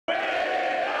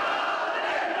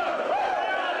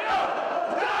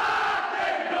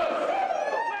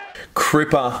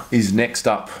Cripper is next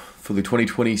up for the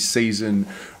 2020 season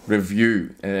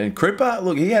review. And Cripper,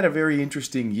 look, he had a very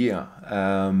interesting year.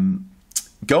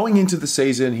 Going into the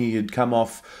season, he had come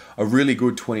off a really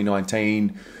good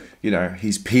 2019. You know,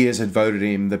 his peers had voted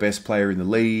him the best player in the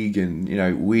league. And, you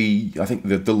know, I think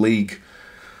the league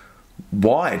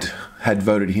wide had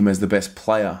voted him as the best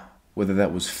player, whether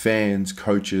that was fans,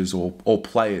 coaches, or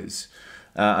players.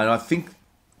 And I think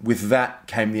with that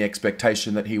came the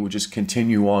expectation that he would just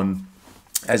continue on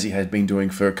as he has been doing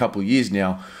for a couple of years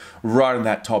now, right in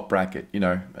that top bracket, you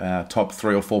know, top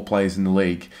 3 or 4 players in the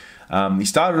league. He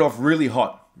started off really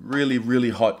hot, really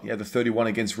hot. He had the 31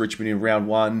 against Richmond in round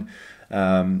 1,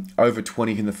 over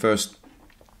 20 in the first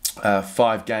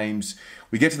 5 games.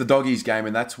 We get to the Doggies game,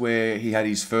 and that's where he had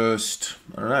his first,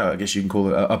 I don't know, I guess you can call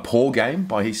it a poor game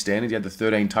by his standard. He had the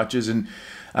 13 touches, and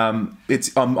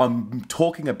I'm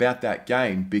talking about that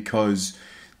game because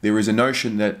there is a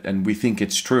notion that, and we think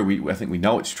it's true, I think we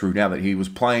know it's true now, that he was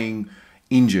playing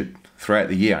injured throughout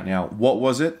the year. Now, what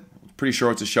was it? Pretty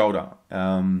sure it's a shoulder.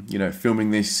 You know, filming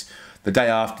this the day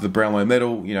after the Brownlow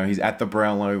medal, you know, he's at the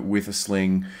Brownlow with a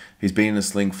sling. He's been in a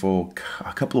sling for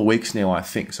a couple of weeks now, I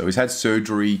think. So he's had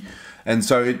surgery. And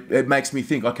so it makes me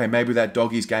think, okay, maybe that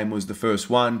Doggies game was the first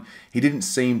one. He didn't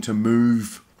seem to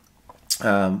move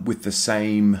with the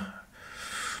same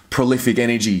prolific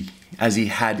energy as he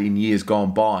had in years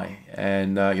gone by.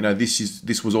 And, you know,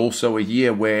 this was also a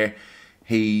year where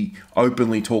he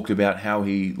openly talked about how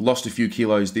he lost a few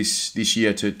kilos this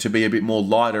year to be a bit more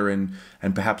lighter and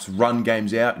perhaps run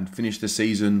games out and finish the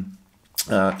season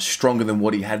stronger than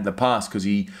what he had in the past, because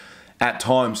he, at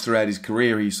times throughout his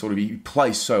career, he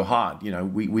plays so hard. You know,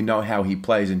 we know how he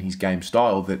plays in his game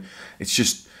style that it's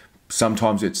just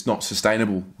sometimes it's not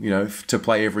sustainable, you know, to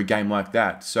play every game like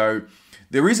that. So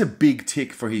there is a big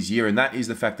tick for his year, and that is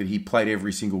the fact that he played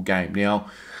every single game. Now,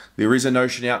 there is a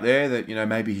notion out there that, you know,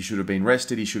 maybe he should have been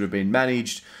rested, he should have been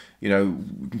managed. You know,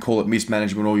 you can call it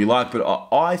mismanagement all you like, but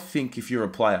I think if you're a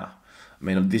player, I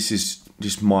mean, this is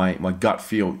just my gut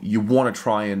feel, you want to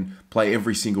try and play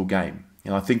every single game.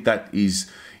 And I think that is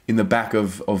in the back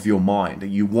of your mind.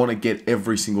 You want to get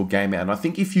every single game out. And I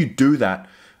think if you do that,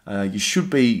 you should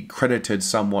be credited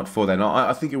somewhat for that. And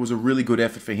I think it was a really good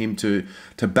effort for him to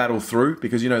battle through,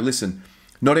 because, you know, listen,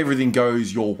 not everything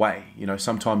goes your way. You know,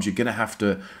 sometimes you're going to have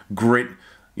to grit,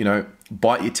 you know,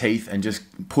 bite your teeth and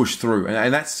just push through.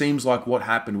 And that seems like what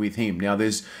happened with him. Now,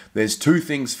 there's 2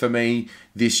 things for me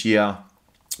this year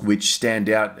which stand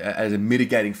out as a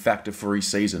mitigating factor for his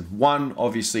season. One,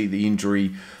 obviously, the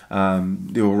injury.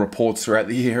 There were reports throughout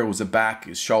the year it was a back,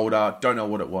 his shoulder, don't know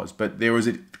what it was, but there was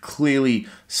clearly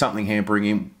something hampering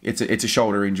him. It's a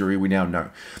shoulder injury, we now know.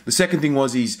 The second thing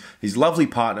was his lovely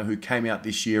partner, who came out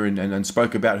this year and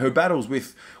spoke about her battles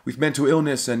with mental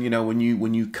illness. And, you know, when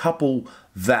you couple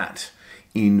that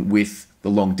in with the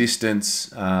long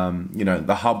distance, you know,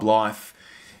 the hub life,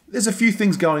 there's a few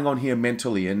things going on here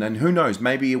mentally, and who knows,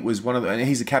 maybe it was and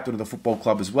he's the captain of the football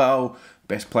club as well,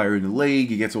 best player in the league,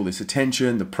 he gets all this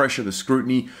attention, the pressure, the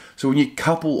scrutiny. So when you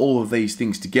couple all of these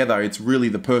things together, it's really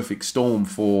the perfect storm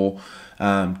for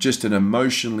just an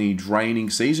emotionally draining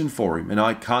season for him. And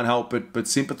I can't help but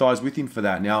sympathise with him for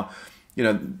that. Now, you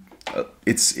know,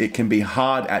 it can be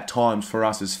hard at times for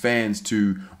us as fans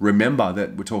to remember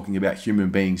that we're talking about human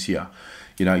beings here.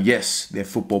 You know, yes, they're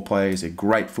football players, they're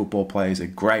great football players, they're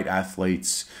great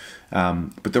athletes,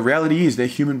 but the reality is they're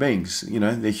human beings. You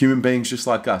know, they're human beings just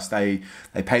like us. They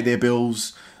pay their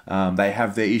bills, they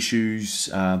have their issues,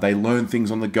 they learn things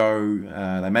on the go,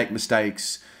 they make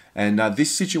mistakes, and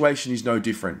this situation is no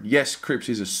different. Yes, Cripps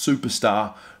is a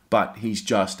superstar, but he's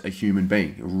just a human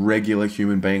being, a regular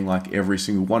human being like every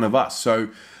single one of us. So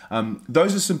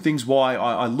those are some things why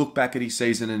I look back at his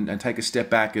season and take a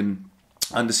step back and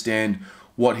understand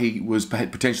what he was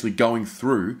potentially going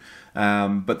through.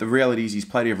 But the reality is he's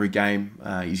played every game.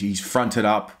 He's fronted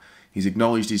up. He's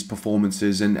acknowledged his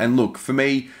performances. And look, for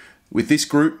me, with this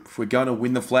group, if we're going to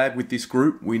win the flag with this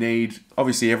group, we need,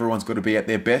 obviously everyone's got to be at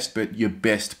their best, but your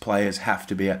best players have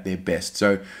to be at their best.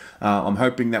 So I'm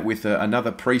hoping that with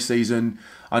another preseason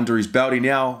under his belly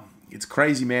now, it's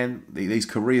crazy, man. These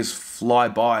careers fly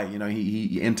by. You know,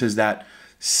 he enters that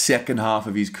second half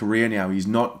of his career now. He's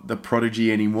not the prodigy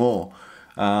anymore.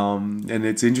 And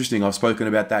it's interesting. I've spoken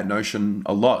about that notion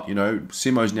a lot. You know,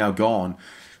 Simo's now gone.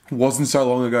 It wasn't so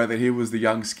long ago that he was the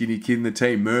young skinny kid in the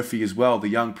team. Murphy as well, the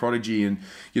young prodigy. And,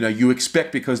 you know, you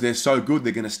expect because they're so good,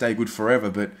 they're going to stay good forever.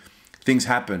 But things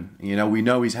happen. You know, we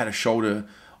know he's had a shoulder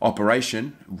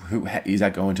operation. Is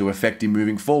that going to affect him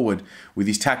moving forward with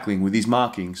his tackling, with his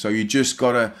marking? So you just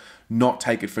got to not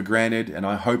take it for granted. And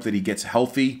I hope that he gets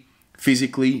healthy,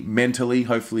 physically, mentally.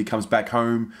 Hopefully he comes back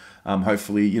home.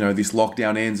 Hopefully, this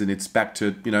lockdown ends and it's back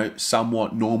to,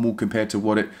 somewhat normal compared to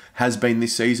what it has been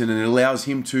this season. And it allows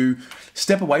him to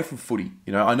step away from footy.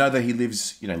 I know that he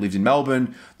lives in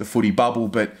Melbourne, the footy bubble,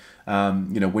 but,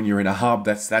 when you're in a hub,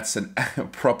 that's a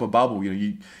proper bubble.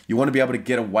 You want to be able to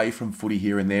get away from footy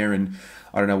here and there. And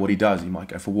I don't know what he does. He might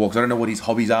go for walks. I don't know what his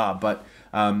hobbies are, but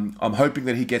I'm hoping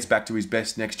that he gets back to his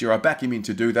best next year. I back him in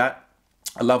to do that.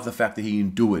 I love the fact that he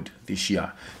endured this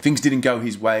year. Things didn't go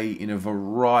his way in a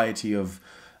variety of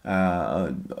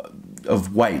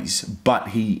ways, but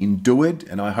he endured,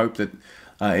 and I hope that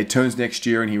it turns next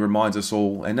year and he reminds us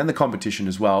all, and then the competition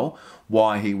as well,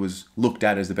 why he was looked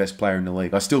at as the best player in the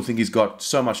league. I still think he's got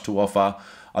so much to offer.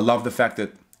 I love the fact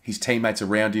that his teammates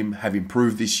around him have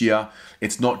improved this year.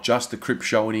 It's not just the Cripps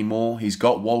show anymore. He's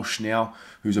got Walsh now,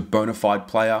 who's a bona fide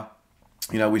player.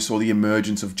 We saw the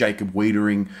emergence of Jacob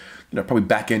Wiedering, probably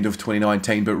back end of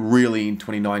 2019, but really in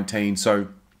 2019. So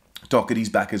Doherty's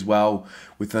back as well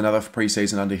with another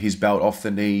preseason under his belt off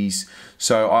the knees.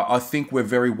 So I think we're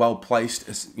very well placed,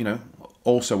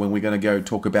 also when we're going to go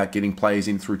talk about getting players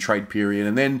in through trade period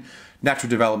and then natural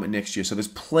development next year. So there's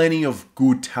plenty of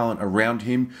good talent around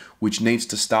him, which needs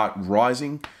to start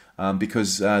rising.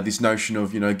 Because this notion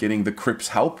of, getting the Cripps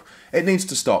help, it needs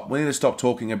to stop. We need to stop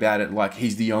talking about it like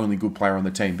he's the only good player on the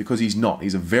team, because he's not.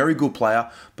 He's a very good player,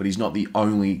 but he's not the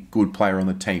only good player on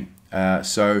the team.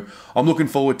 So I'm looking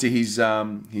forward to his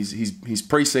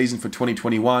preseason for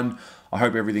 2021. I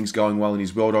hope everything's going well in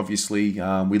his world, obviously.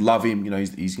 We love him.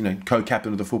 He's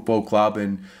co-captain of the football club,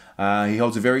 and he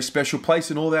holds a very special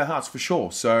place in all our hearts for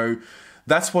sure. So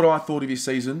that's what I thought of his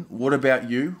season. What about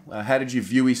you? How did you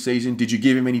view his season? Did you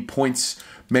give him any points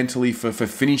mentally for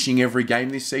finishing every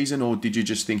game this season, or did you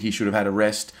just think he should have had a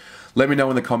rest? Let me know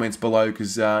in the comments below,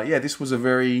 because this was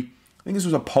I think this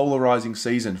was a polarizing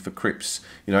season for Cripps.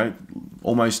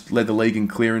 Almost led the league in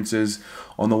clearances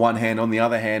on the one hand. On the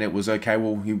other hand, it was okay,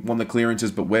 well, he won the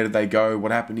clearances, but where did they go?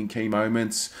 What happened in key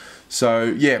moments?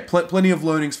 So, plenty of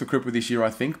learnings for Cripps this year, I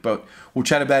think, but we'll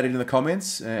chat about it in the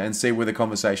comments and see where the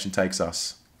conversation takes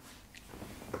us.